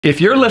If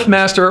your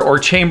LiftMaster or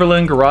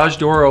Chamberlain garage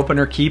door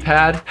opener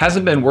keypad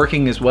hasn't been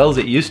working as well as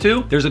it used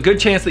to, there's a good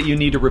chance that you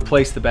need to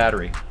replace the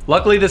battery.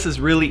 Luckily, this is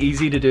really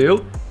easy to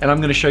do, and I'm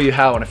gonna show you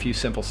how in a few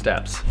simple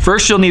steps.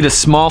 First, you'll need a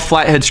small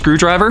flathead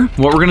screwdriver.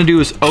 What we're gonna do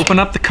is open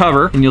up the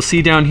cover, and you'll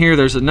see down here,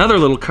 there's another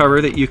little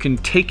cover that you can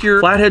take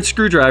your flathead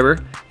screwdriver,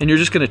 and you're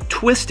just gonna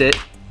twist it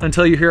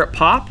until you hear it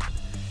pop,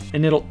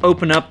 and it'll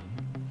open up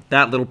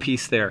that little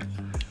piece there.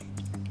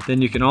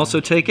 Then you can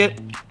also take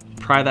it,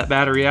 pry that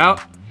battery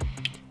out,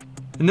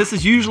 and this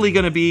is usually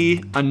gonna be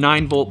a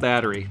 9-volt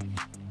battery.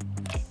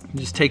 You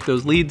just take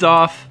those leads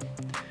off.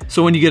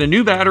 So when you get a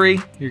new battery,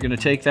 you're gonna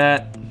take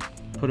that,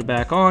 put it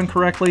back on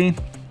correctly,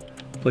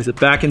 place it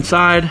back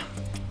inside,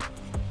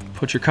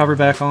 put your cover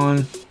back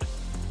on,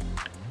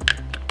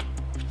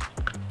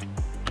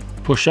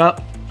 push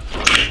up,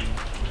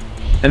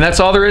 and that's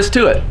all there is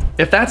to it.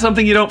 If that's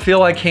something you don't feel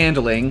like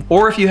handling,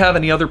 or if you have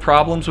any other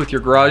problems with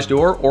your garage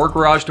door or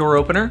garage door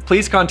opener,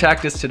 please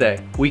contact us today.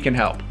 We can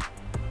help.